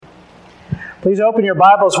Please open your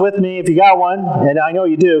Bibles with me, if you got one, and I know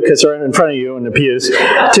you do because they're in front of you in the pews,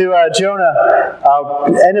 to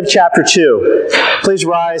Jonah, end of chapter 2. Please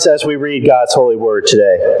rise as we read God's holy word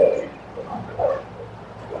today.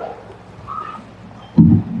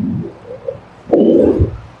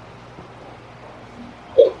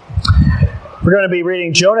 We're going to be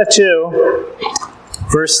reading Jonah 2,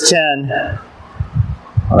 verse 10.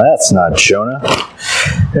 Well, that's not Jonah.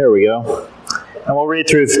 There we go. And we'll read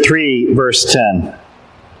through 3, verse 10.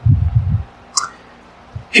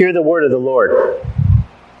 Hear the word of the Lord.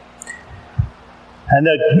 And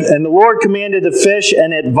the Lord commanded the fish,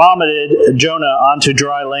 and it vomited Jonah onto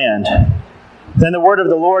dry land. Then the word of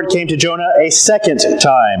the Lord came to Jonah a second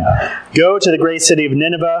time. Go to the great city of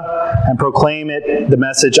Nineveh and proclaim it the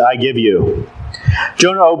message I give you.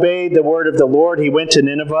 Jonah obeyed the word of the Lord. He went to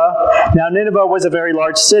Nineveh. Now Nineveh was a very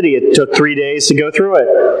large city. It took 3 days to go through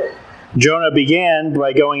it. Jonah began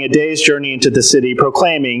by going a day's journey into the city,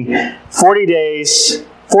 proclaiming, 40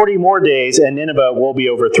 more days, and Nineveh will be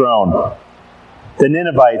overthrown. The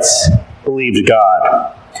Ninevites believed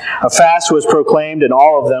God. A fast was proclaimed, and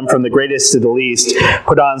all of them, from the greatest to the least,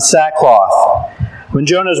 put on sackcloth. When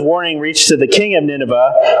Jonah's warning reached to the king of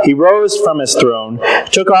Nineveh, he rose from his throne,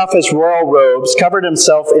 took off his royal robes, covered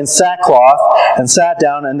himself in sackcloth, and sat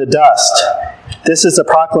down in the dust. This is the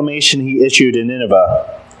proclamation he issued in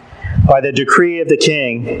Nineveh. By the decree of the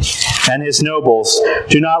king and his nobles,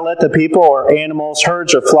 do not let the people or animals,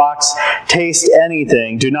 herds or flocks taste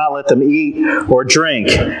anything. Do not let them eat or drink,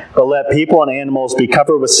 but let people and animals be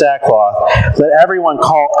covered with sackcloth. Let everyone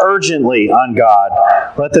call urgently on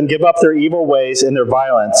God. Let them give up their evil ways and their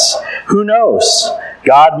violence. Who knows?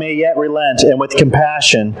 God may yet relent and with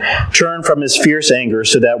compassion turn from his fierce anger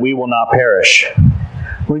so that we will not perish.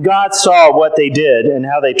 When God saw what they did and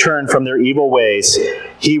how they turned from their evil ways,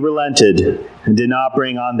 he relented and did not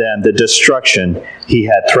bring on them the destruction he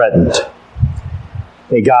had threatened.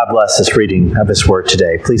 May God bless this reading of his word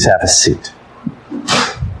today. Please have a seat.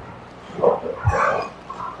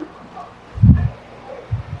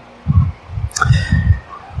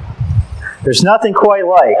 There's nothing quite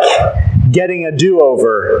like getting a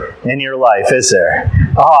do-over in your life, is there?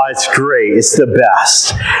 Oh, it's great. It's the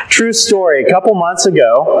best. True story. A couple months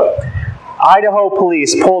ago, Idaho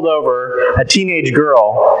police pulled over a teenage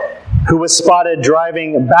girl who was spotted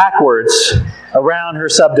driving backwards around her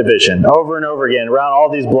subdivision over and over again, around all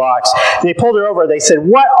these blocks. They pulled her over. They said,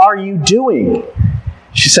 "What are you doing?"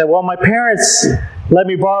 She said, "Well, my parents let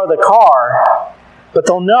me borrow the car, but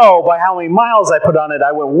they'll know by how many miles I put on it,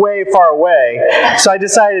 I went way far away. So I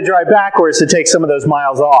decided to drive backwards to take some of those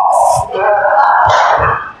miles off."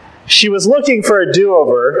 She was looking for a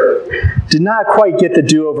do-over, did not quite get the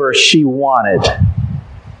do-over she wanted.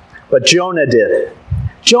 But Jonah did.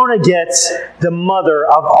 Jonah gets the mother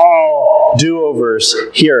of all do-overs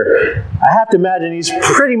here. I have to imagine he's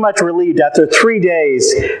pretty much relieved after 3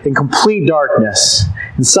 days in complete darkness,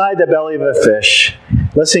 inside the belly of a fish,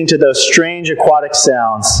 listening to those strange aquatic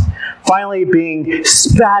sounds, finally being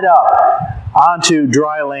spat up onto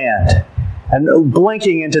dry land, and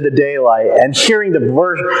blinking into the daylight, and hearing the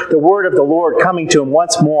word of the Lord coming to him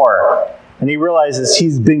once more. And he realizes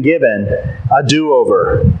he's been given a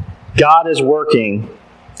do-over. God is working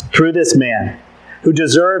through this man who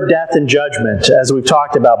deserved death and judgment, as we've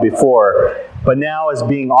talked about before, but now is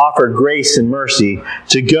being offered grace and mercy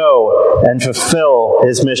to go and fulfill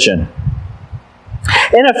his mission.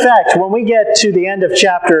 In effect, when we get to the end of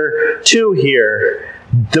chapter 2 here,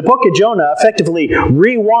 the book of Jonah effectively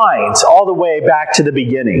rewinds all the way back to the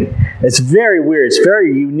beginning. It's very weird. It's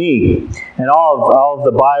very unique in all of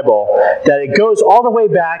the Bible that it goes all the way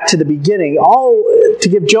back to the beginning, all to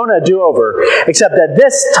give Jonah a do-over, except that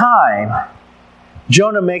this time,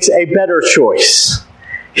 Jonah makes a better choice.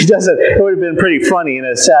 He doesn't. It would have been pretty funny in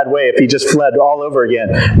a sad way if he just fled all over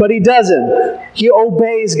again. But he doesn't. He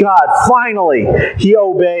obeys God. Finally, he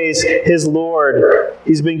obeys his Lord.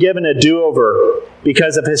 He's been given a do-over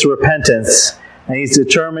because of his repentance, and he's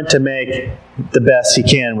determined to make the best he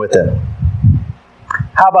can with it.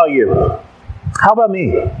 How about you? How about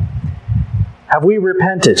me? Have we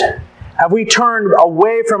repented? Have we turned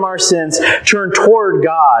away from our sins, turned toward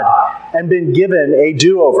God, and been given a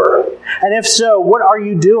do-over? And if so, what are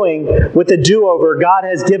you doing with the do-over God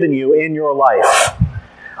has given you in your life?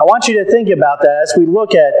 I want you to think about that as we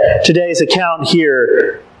look at today's account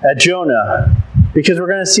here at Jonah, because we're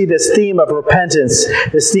going to see this theme of repentance,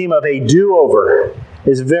 this theme of a do-over,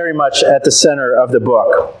 is very much at the center of the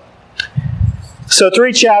book. So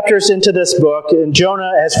 3 chapters into this book, and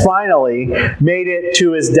Jonah has finally made it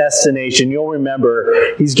to his destination. You'll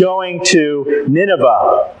remember, he's going to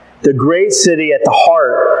Nineveh. the great city at the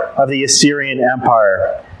heart of the Assyrian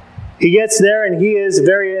Empire. He gets there and he is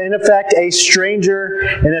in effect, a stranger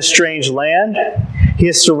in a strange land. He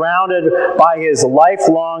is surrounded by his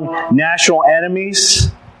lifelong national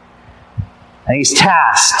enemies. And he's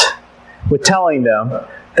tasked with telling them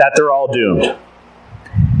that they're all doomed.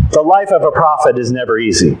 The life of a prophet is never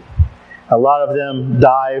easy. A lot of them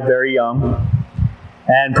die very young.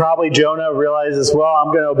 And probably Jonah realizes, well, I'm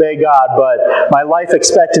going to obey God, but my life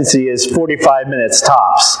expectancy is 45 minutes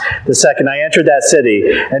tops the second I enter that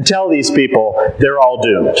city and tell these people they're all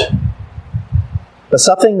doomed. But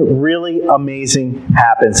something really amazing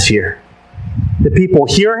happens here. The people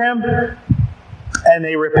hear him and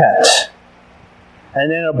they repent.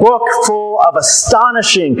 And in a book full of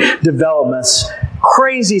astonishing developments,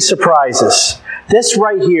 crazy surprises, this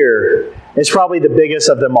right here is probably the biggest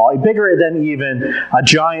of them all, bigger than even a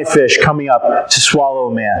giant fish coming up to swallow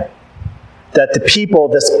a man. That the people,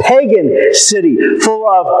 this pagan city full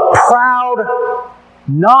of proud,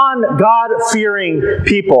 non-God-fearing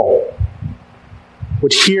people,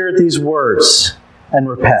 would hear these words and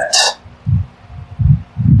repent.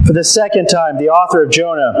 For the second time, the author of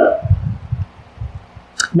Jonah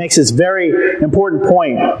makes this very important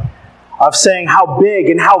point of saying how big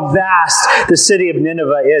and how vast the city of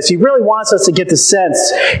Nineveh is. He really wants us to get the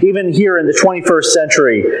sense, even here in the 21st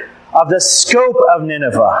century, of the scope of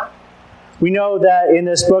Nineveh. We know that in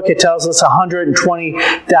this book it tells us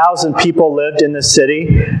 120,000 people lived in the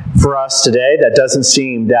city. For us today, that doesn't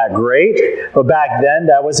seem that great, but back then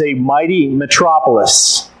that was a mighty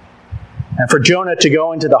metropolis. And for Jonah to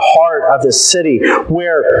go into the heart of the city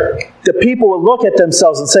where the people would look at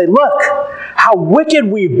themselves and say, look, how wicked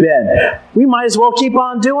we've been. We might as well keep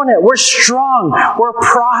on doing it. We're strong. We're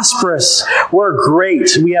prosperous. We're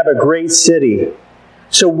great. We have a great city.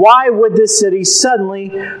 So why would this city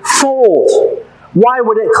suddenly fold? Why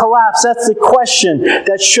would it collapse? That's the question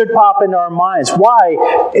that should pop into our minds.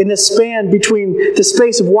 Why, in the span between the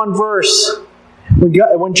space of one verse,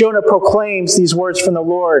 when Jonah proclaims these words from the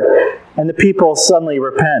Lord and the people suddenly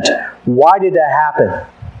repent, why did that happen?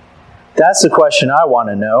 That's the question I want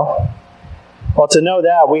to know. Well, to know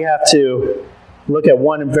that, we have to look at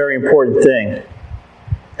one very important thing.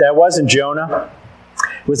 That wasn't Jonah.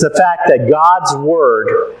 It was the fact that God's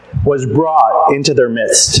word was brought into their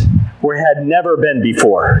midst where it had never been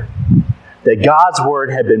before. That God's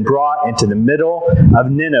word had been brought into the middle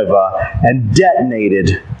of Nineveh and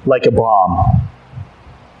detonated like a bomb.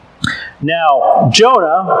 Now,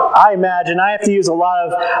 Jonah, I imagine, I have to use a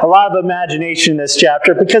lot of imagination in this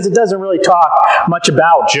chapter because it doesn't really talk much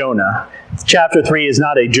about Jonah. Chapter 3 is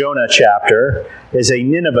not a Jonah chapter, it's a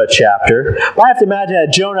Nineveh chapter. But I have to imagine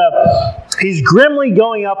that Jonah, he's grimly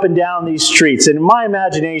going up and down these streets. And in my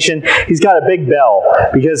imagination, he's got a big bell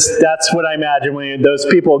because that's what I imagine when those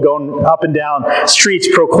people going up and down streets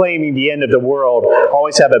proclaiming the end of the world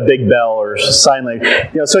always have a big bell or sign like,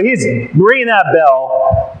 so he's ringing that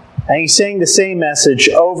bell. And he's saying the same message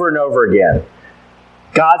over and over again.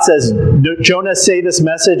 God says, Jonah, say this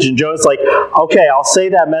message. And Jonah's like, okay, I'll say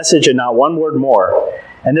that message and not one word more.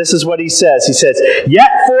 And this is what he says. He says,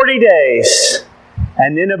 yet 40 days,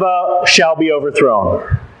 and Nineveh shall be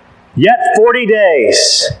overthrown. Yet 40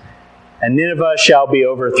 days, and Nineveh shall be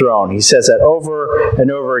overthrown. He says that over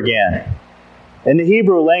and over again. In the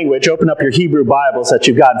Hebrew language, open up your Hebrew Bibles that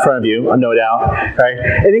you've got in front of you, no doubt.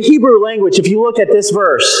 Right? In the Hebrew language, if you look at this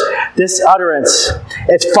verse, this utterance,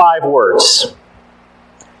 it's 5 words.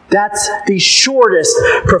 That's the shortest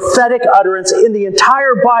prophetic utterance in the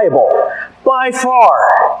entire Bible, by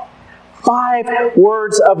far. 5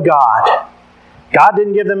 words of God. God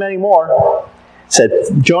didn't give them any more. He said,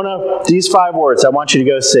 Jonah, these 5 words I want you to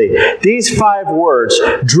go see. These 5 words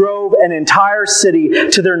drove an entire city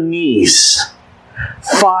to their knees.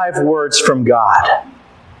 5 words from God.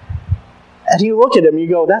 And you look at him, you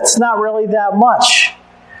go, that's not really that much.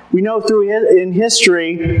 We know in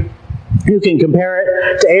history, you can compare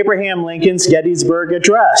it to Abraham Lincoln's Gettysburg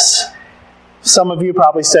Address. Some of you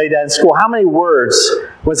probably studied that in school. How many words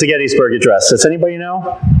was the Gettysburg Address? Does anybody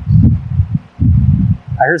know?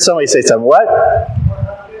 I heard somebody say something. What?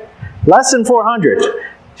 400. Less than 400.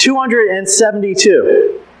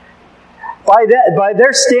 272. By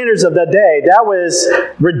their standards of the day, that was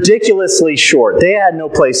ridiculously short. They had no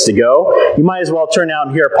place to go. You might as well turn out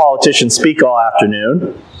and hear a politician speak all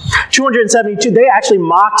afternoon. 272, they actually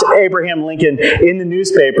mocked Abraham Lincoln in the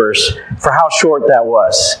newspapers for how short that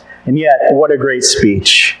was. And yet, what a great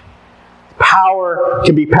speech. Power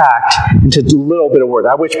can be packed into a little bit of word.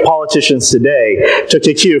 I wish politicians today took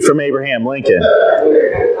a cue from Abraham Lincoln.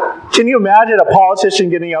 Can you imagine a politician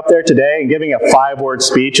getting up there today and giving a 5-word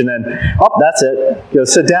speech and then, oh, that's it. Go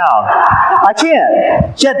sit down. I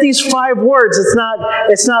can't. Yet these 5 words, it's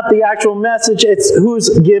not the actual message, it's who's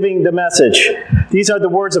giving the message. These are the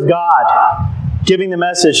words of God giving the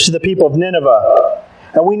message to the people of Nineveh.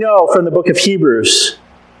 And we know from the book of Hebrews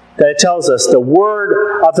that it tells us the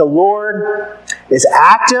word of the Lord is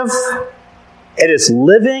active, it is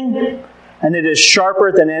living, and it is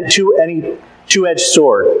sharper than any two-edged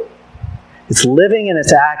sword. It's living and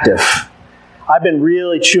it's active. I've been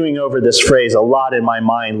really chewing over this phrase a lot in my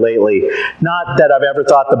mind lately. Not that I've ever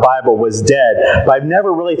thought the Bible was dead, but I've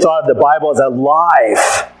never really thought of the Bible as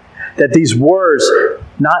alive. That these words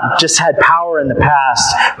not just had power in the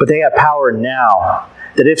past, but they have power now.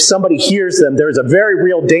 That if somebody hears them, there's a very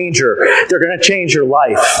real danger. They're going to change your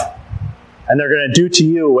life. And they're going to do to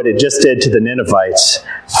you what it just did to the Ninevites.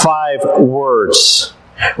 5 words.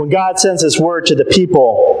 When God sends His word to the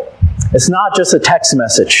people, it's not just a text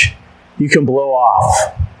message you can blow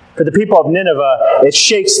off. For the people of Nineveh, it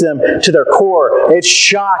shakes them to their core. It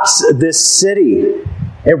shocks this city.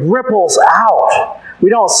 It ripples out. We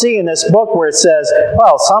don't see in this book where it says,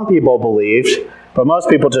 well, some people believed, but most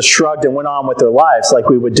people just shrugged and went on with their lives like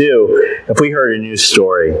we would do if we heard a news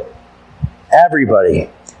story. Everybody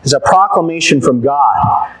is a proclamation from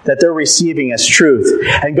God that they're receiving as truth.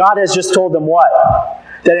 And God has just told them what?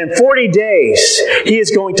 That in 40 days, He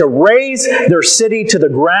is going to raise their city to the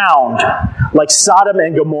ground like Sodom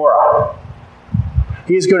and Gomorrah.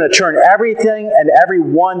 He is going to turn everything and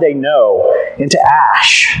everyone they know into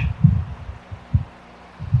ash.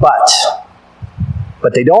 But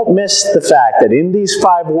they don't miss the fact that in these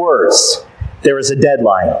 5 words, there is a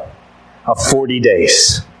deadline of 40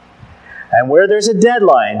 days. And where there's a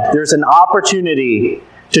deadline, there's an opportunity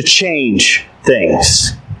to change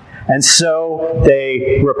things. And so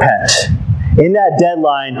they repent. In that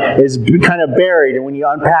deadline is kind of buried, and when you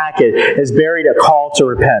unpack it, is buried a call to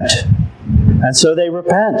repent. And so they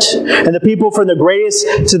repent. And the people from the greatest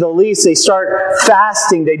to the least, they start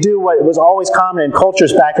fasting. They do what was always common in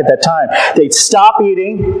cultures back at that time. They'd stop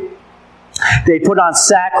eating. They put on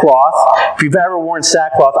sackcloth. If you've ever worn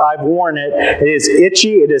sackcloth, I've worn it. It is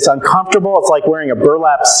itchy. It is uncomfortable. It's like wearing a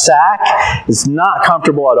burlap sack. It's not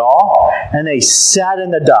comfortable at all. And they sat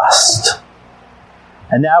in the dust.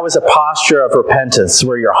 And that was a posture of repentance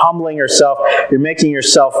where you're humbling yourself. You're making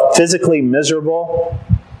yourself physically miserable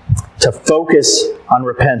to focus on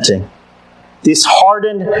repenting. This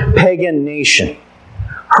hardened pagan nation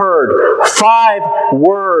heard 5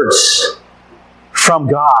 words from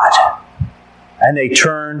God. And they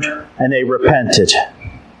turned and they repented.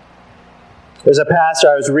 There's a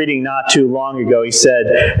pastor I was reading not too long ago. He said,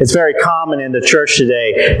 it's very common in the church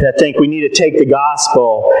today that think we need to take the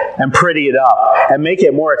gospel and pretty it up and make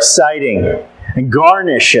it more exciting and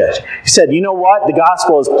garnish it. He said, you know what? The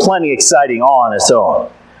gospel is plenty exciting all on its own.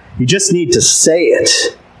 You just need to say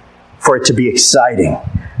it for it to be exciting.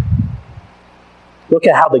 Look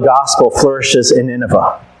at how the gospel flourishes in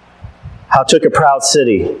Nineveh. How it took a proud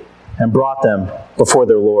city and brought them before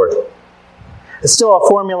their Lord. It's still a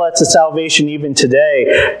formula to salvation even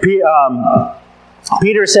today.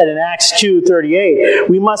 Peter said in Acts 2:38,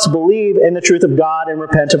 we must believe in the truth of God and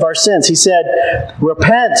repent of our sins. He said,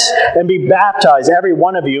 repent and be baptized, every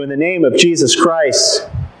one of you, in the name of Jesus Christ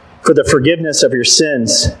for the forgiveness of your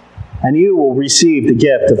sins, and you will receive the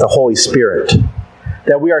gift of the Holy Spirit.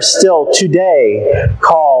 That we are still today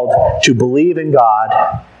called to believe in God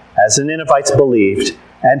as the Ninevites believed,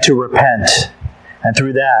 and to repent. And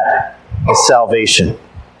through that is salvation.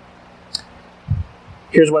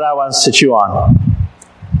 Here's what I want us to chew on.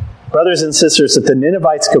 Brothers and sisters, if the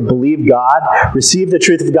Ninevites could believe God, receive the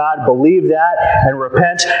truth of God, believe that, and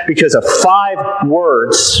repent because of 5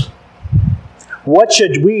 words, what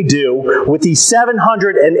should we do with these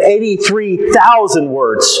 783,000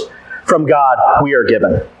 words from God we are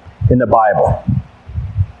given in the Bible?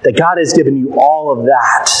 That God has given you all of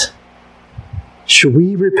that. Should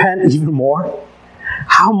we repent even more?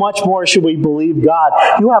 How much more should we believe God?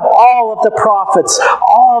 You have all of the prophets,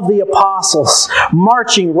 all of the apostles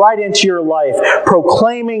marching right into your life,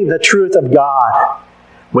 proclaiming the truth of God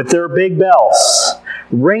with their big bells,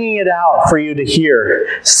 ringing it out for you to hear.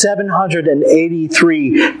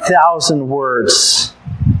 783,000 words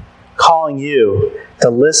calling you to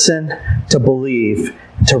listen, to believe,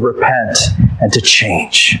 to repent, and to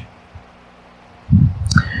change.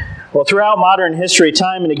 Well, throughout modern history,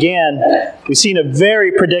 time and again, we've seen a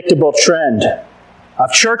very predictable trend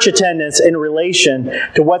of church attendance in relation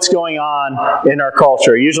to what's going on in our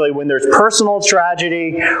culture. Usually when there's personal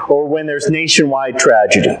tragedy or when there's nationwide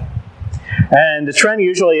tragedy. And the trend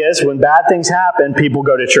usually is when bad things happen, people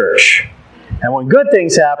go to church. And when good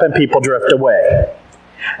things happen, people drift away.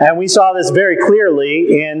 And we saw this very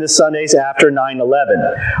clearly in the Sundays after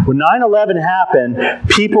 9/11. When 9/11 happened,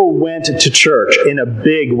 people went to church in a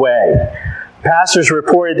big way. Pastors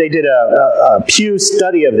reported, they did a Pew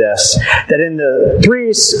study of this, that in the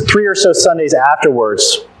three or so Sundays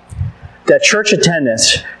afterwards, that church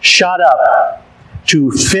attendance shot up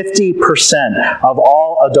to 50% of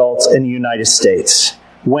all adults in the United States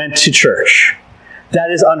went to church.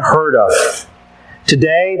 That is unheard of.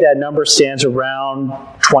 Today, that number stands around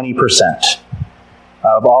 20%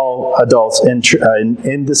 of all adults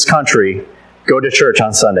in this country go to church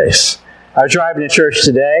on Sundays. I was driving to church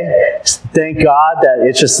today. Thank God that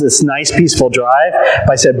it's just this nice, peaceful drive.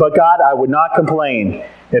 But I said, but God, I would not complain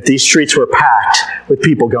if these streets were packed with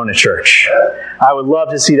people going to church. I would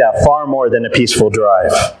love to see that far more than a peaceful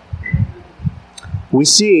drive. We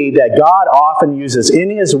see that God often uses, in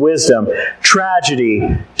His wisdom,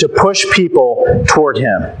 tragedy to push people toward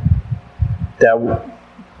Him. That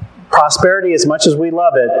prosperity, as much as we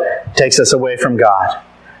love it, takes us away from God.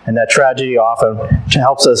 And that tragedy often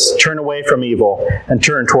helps us turn away from evil and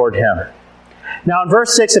turn toward Him. Now in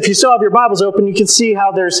verse 6, if you still have your Bibles open, you can see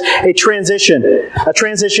how there's a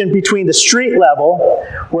transition between the street level,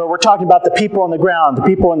 where we're talking about the people on the ground, the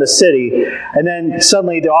people in the city, and then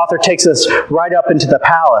suddenly the author takes us right up into the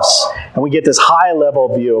palace, and we get this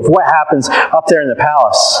high-level view of what happens up there in the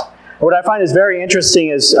palace. What I find is very interesting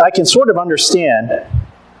is I can sort of understand,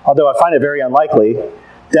 although I find it very unlikely,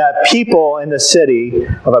 that people in the city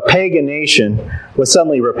of a pagan nation would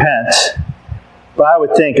suddenly repent. But I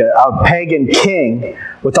would think a pagan king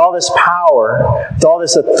with all this power, with all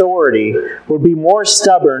this authority, would be more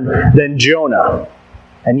stubborn than Jonah.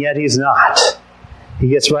 And yet he's not. He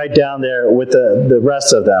gets right down there with the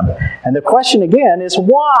rest of them. And the question again is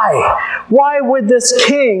why? Why would this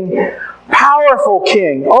king, powerful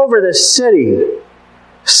king over this city,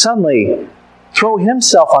 suddenly throw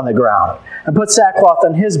himself on the ground and put sackcloth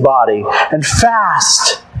on his body and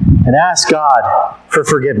fast and ask God for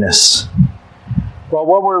forgiveness? Well,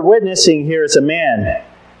 what we're witnessing here is a man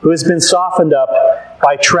who has been softened up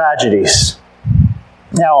by tragedies.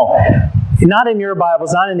 Now, not in your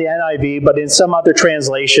Bibles, not in the NIV, but in some other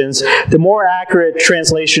translations, the more accurate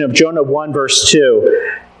translation of Jonah 1 verse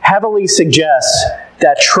 2 heavily suggests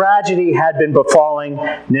that tragedy had been befalling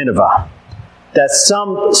Nineveh. That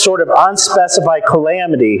some sort of unspecified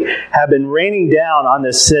calamity had been raining down on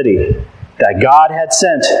this city that God had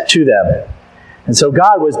sent to them. And so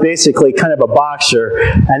God was basically kind of a boxer,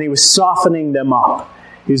 and He was softening them up.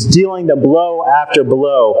 He was dealing them blow after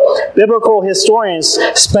blow. Biblical historians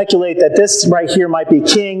speculate that this right here might be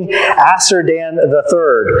King Asardan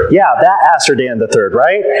III. Yeah, that Asardan III,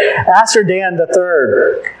 right? Asardan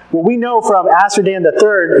III. Well, we know from Asardan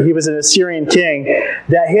III, he was an Assyrian king,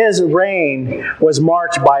 that his reign was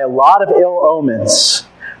marked by a lot of ill omens,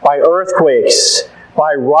 by earthquakes,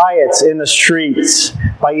 by riots in the streets,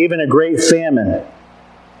 by even a great famine.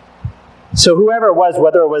 So whoever it was,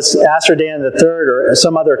 whether it was Asardan III or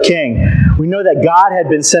some other king, we know that God had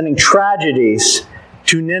been sending tragedies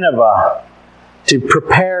to Nineveh to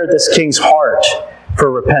prepare this king's heart for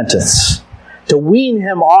repentance, to wean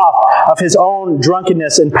him off of his own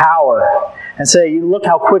drunkenness and power and say, look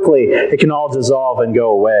how quickly it can all dissolve and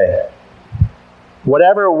go away.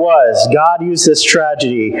 Whatever it was, God used this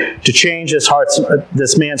tragedy to change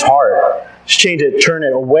this man's heart, to change it, turn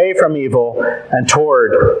it away from evil and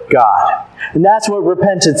toward God. And that's what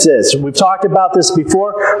repentance is. We've talked about this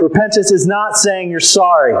before. Repentance is not saying you're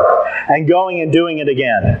sorry and going and doing it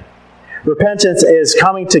again. Repentance is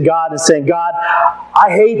coming to God and saying, God,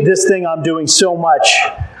 I hate this thing I'm doing so much.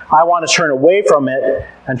 I want to turn away from it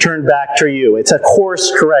and turn back to you. It's a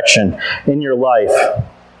course correction in your life.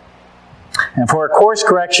 And for a course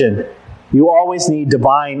correction, you always need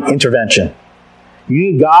divine intervention. You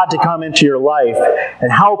need God to come into your life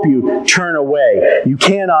and help you turn away. You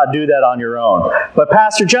cannot do that on your own. But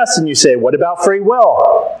Pastor Justin, you say, what about free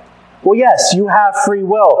will? Well, yes, you have free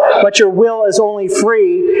will, but your will is only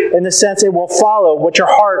free in the sense it will follow what your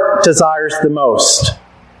heart desires the most.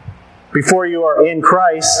 Before you are in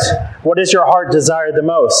Christ, what does your heart desire the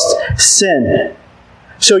most? Sin.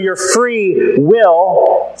 So your free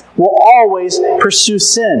will always pursue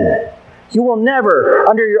sin. You will never,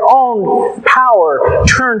 under your own power,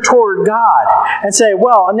 turn toward God and say,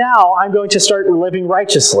 well, now I'm going to start living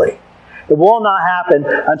righteously. It will not happen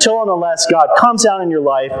until and unless God comes down in your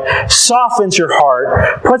life, softens your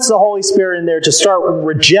heart, puts the Holy Spirit in there to start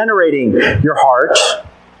regenerating your heart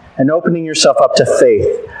and opening yourself up to faith.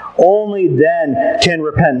 Only then can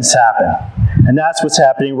repentance happen. And that's what's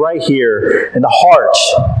happening right here in the heart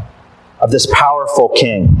of this powerful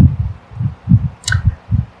king.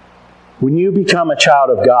 When you become a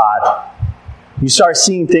child of God, you start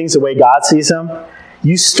seeing things the way God sees them.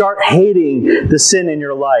 You start hating the sin in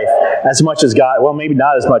your life as much as God. Well, maybe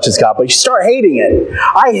not as much as God, but you start hating it.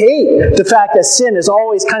 I hate the fact that sin is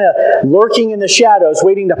always kind of lurking in the shadows,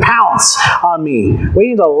 waiting to pounce on me,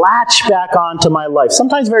 waiting to latch back onto my life.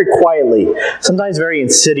 Sometimes very quietly, sometimes very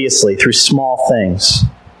insidiously through small things.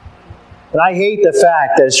 And I hate the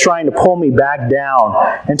fact that it's trying to pull me back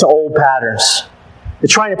down into old patterns.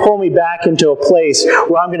 It's trying to pull me back into a place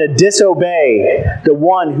where I'm going to disobey the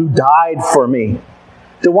one who died for me,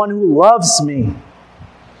 the one who loves me,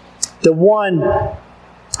 the one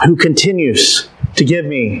who continues to give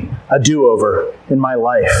me a do-over in my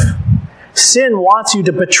life. Sin wants you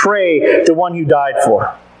to betray the one who died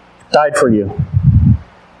for you.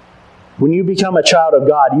 When you become a child of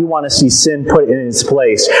God, you want to see sin put in its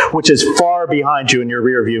place, which is far behind you in your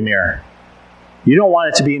rearview mirror. You don't want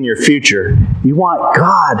it to be in your future. You want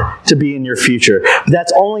God to be in your future. But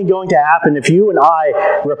that's only going to happen if you and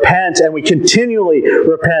I repent, and we continually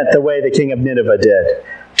repent the way the king of Nineveh did.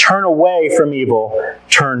 Turn away from evil,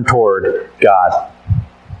 turn toward God.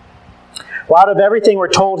 Well, out of everything we're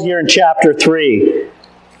told here in chapter 3,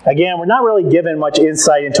 again, we're not really given much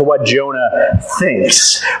insight into what Jonah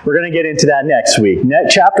thinks. We're going to get into that next week.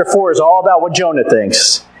 Chapter 4 is all about what Jonah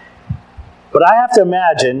thinks. But I have to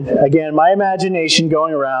imagine, again, my imagination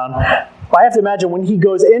going around, I have to imagine when he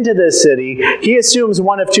goes into this city, he assumes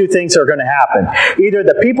one of two things are going to happen. Either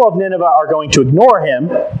the people of Nineveh are going to ignore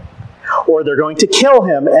him, or they're going to kill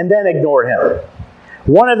him and then ignore him.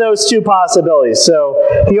 One of those two possibilities.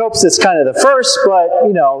 So he hopes it's kind of the first, but,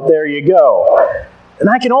 there you go. And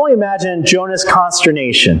I can only imagine Jonah's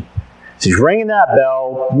consternation. He's ringing that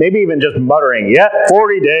bell, maybe even just muttering, "Yet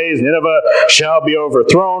 40 days, Nineveh shall be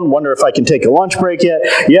overthrown." Wonder if I can take a lunch break yet.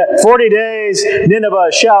 "Yet 40 days,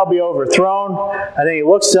 Nineveh shall be overthrown." And then he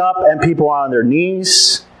looks up, and people are on their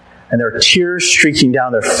knees, and there are tears streaking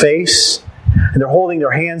down their face, and they're holding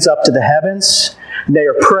their hands up to the heavens, and they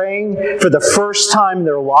are praying for the first time in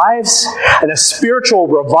their lives, and a spiritual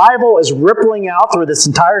revival is rippling out through this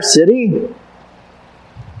entire city.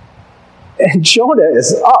 And Jonah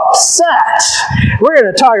is upset. We're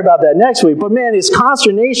going to talk about that next week. But man, his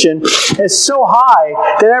consternation is so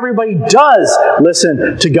high that everybody does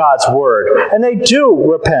listen to God's word. And they do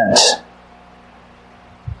repent.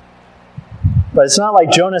 But it's not like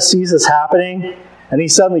Jonah sees this happening and he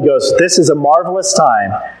suddenly goes, "This is a marvelous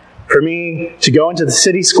time for me to go into the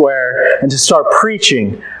city square and to start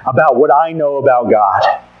preaching about what I know about God.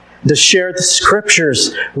 To share the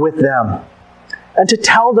scriptures with them. And to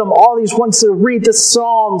tell them all these ones to read the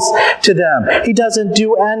Psalms to them." He doesn't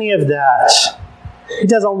do any of that. He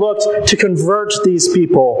doesn't look to convert these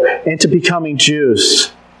people into becoming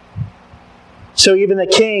Jews. So even the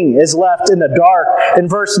king is left in the dark. In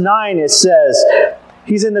verse 9 it says,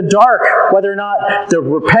 he's in the dark whether or not the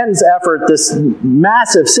repentance effort, this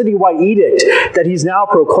massive citywide edict that he's now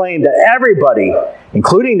proclaimed that everybody,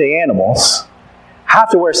 including the animals, have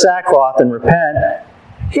to wear sackcloth and repent.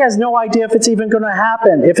 He has no idea if it's even going to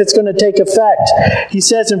happen, if it's going to take effect. He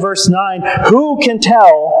says in verse 9, "Who can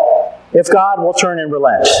tell if God will turn and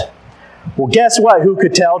relent?" Well, guess what? Who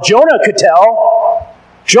could tell? Jonah could tell.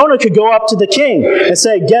 Jonah could go up to the king and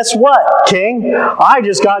say, "Guess what, king? I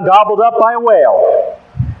just got gobbled up by a whale.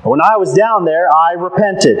 When I was down there, I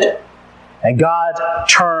repented. And God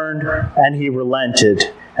turned and he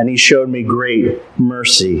relented, and he showed me great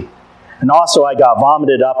mercy. And also I got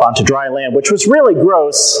vomited up onto dry land," which was really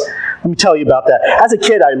gross. Let me tell you about that. As a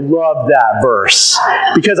kid, I loved that verse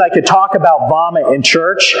because I could talk about vomit in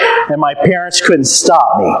church and my parents couldn't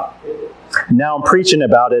stop me. Now I'm preaching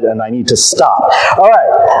about it and I need to stop. All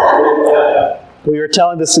right. We were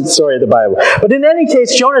telling this story of the Bible. But in any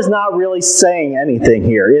case, Jonah's not really saying anything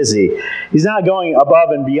here, is he? He's not going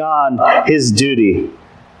above and beyond his duty.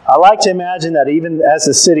 I like to imagine that even as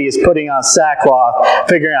the city is putting on sackcloth,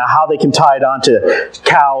 figuring out how they can tie it onto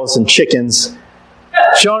cows and chickens,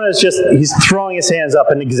 Jonah is he's throwing his hands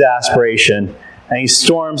up in exasperation, and he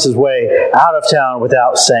storms his way out of town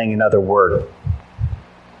without saying another word.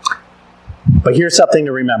 But here's something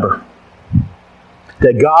to remember.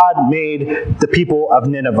 That God made the people of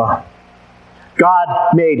Nineveh. God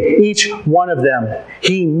made each one of them.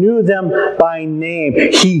 He knew them by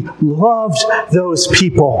name. He loved those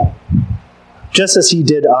people, just as he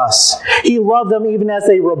did us. He loved them even as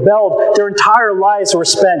they rebelled. Their entire lives were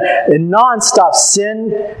spent in nonstop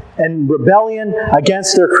sin and rebellion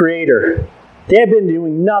against their Creator. They had been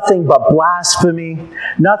doing nothing but blasphemy,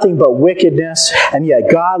 nothing but wickedness, and yet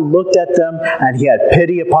God looked at them and he had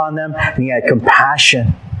pity upon them and he had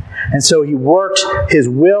compassion. And so he worked his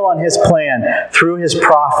will and his plan through his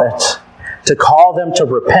prophet to call them to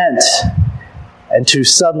repent and to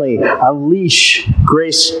suddenly unleash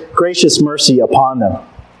gracious mercy upon them.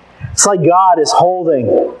 It's like God is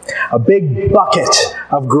holding a big bucket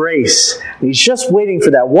of grace. And he's just waiting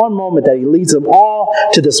for that one moment that he leads them all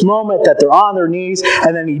to this moment that they're on their knees,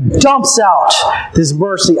 and then he dumps out this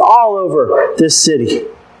mercy all over this city.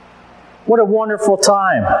 What a wonderful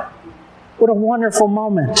time. What a wonderful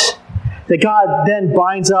moment. That God then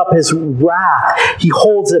binds up his wrath. He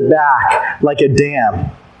holds it back like a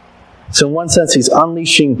dam. So in one sense, he's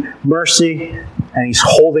unleashing mercy and he's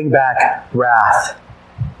holding back wrath.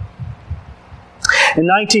 In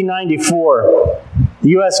 1994, the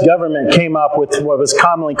U.S. government came up with what was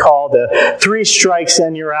commonly called the 3 strikes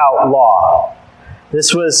and you're out law.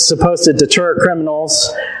 This was supposed to deter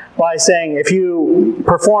criminals by saying if you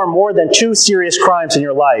perform more than 2 serious crimes in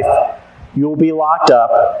your life, you will be locked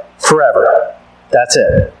up forever. That's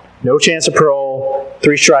it. No chance of parole.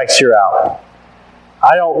 3 strikes, you're out.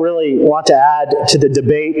 I don't really want to add to the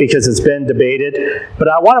debate because it's been debated, but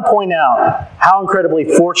I want to point out how incredibly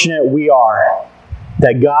fortunate we are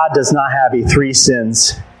that God does not have a 3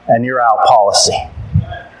 sins and you're out policy.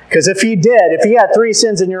 Because if he did, if he had 3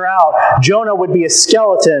 sins and you're out, Jonah would be a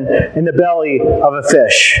skeleton in the belly of a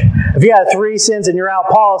fish. If he had 3 sins and you're out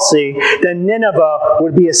policy, then Nineveh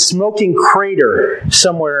would be a smoking crater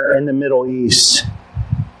somewhere in the Middle East.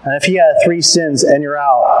 And if he had 3 sins and you're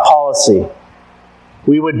out policy,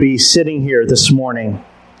 we would be sitting here this morning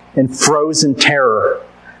in frozen terror,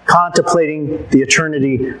 contemplating the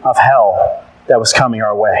eternity of hell that was coming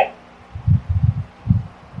our way.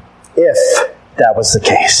 If that was the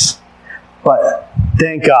case. But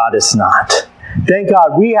thank God it's not. Thank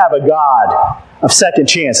God we have a God of second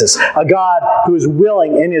chances. A God who is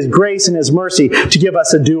willing in his grace and his mercy to give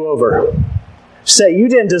us a do-over. Say, you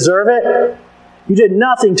didn't deserve it. You did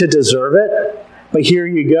nothing to deserve it. But here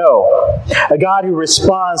you go. A God who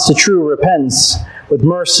responds to true repentance with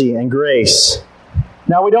mercy and grace.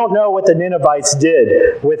 Now, we don't know what the Ninevites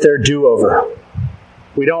did with their do-over.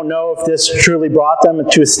 We don't know if this truly brought them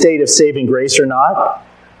into a state of saving grace or not.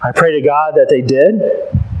 I pray to God that they did.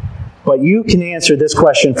 But you can answer this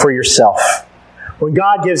question for yourself. When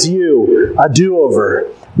God gives you a do-over,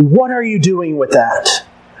 what are you doing with that?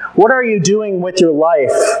 What are you doing with your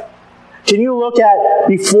life? Can you look at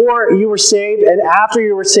before you were saved and after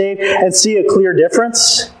you were saved and see a clear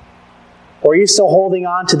difference? Or are you still holding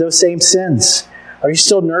on to those same sins? Are you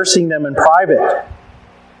still nursing them in private?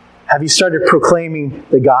 Have you started proclaiming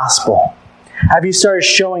the gospel? Have you started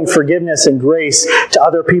showing forgiveness and grace to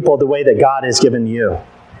other people the way that God has given you?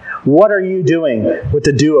 What are you doing with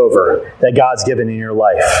the do-over that God's given in your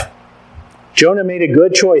life? Jonah made a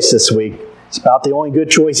good choice this week. It's about the only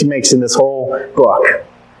good choice he makes in this whole book.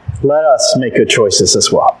 Let us make good choices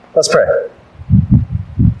as well. Let's pray.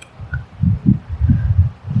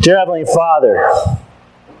 Dear Heavenly Father,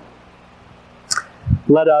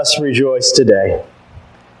 let us rejoice today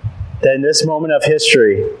that in this moment of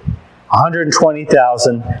history,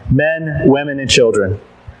 120,000 men, women, and children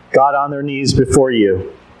got on their knees before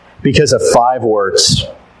you because of 5 words.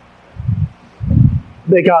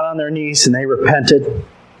 They got on their knees and they repented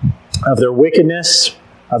of their wickedness,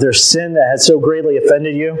 of their sin that had so greatly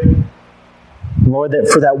offended you. And Lord, that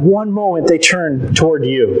for that one moment they turned toward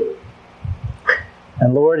you.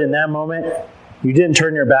 And Lord, in that moment, you didn't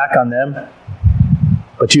turn your back on them,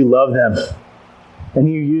 but you love them.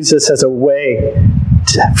 And you use this as a way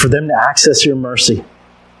for them to access your mercy.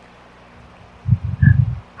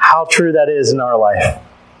 How true that is in our life.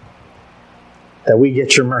 That we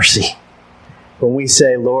get your mercy. When we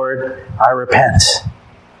say, Lord, I repent.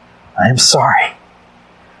 I am sorry.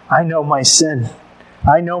 I know my sin.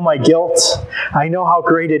 I know my guilt. I know how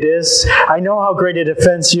great it is. I know how great it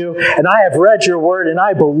offends you. And I have read your word and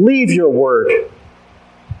I believe your word.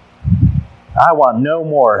 I want no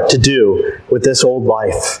more to do with this old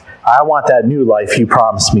life. I want that new life you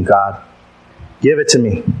promised me, God. Give it to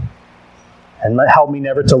me. And help me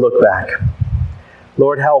never to look back.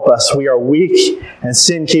 Lord, help us. We are weak and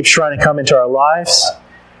sin keeps trying to come into our lives.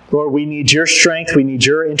 Lord, we need your strength. We need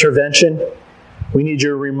your intervention. We need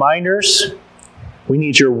your reminders. We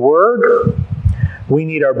need your word. We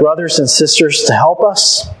need our brothers and sisters to help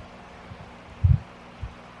us.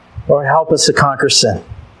 Lord, help us to conquer sin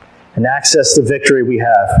and access the victory we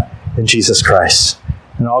have in Jesus Christ.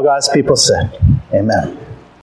 And all God's people said, amen.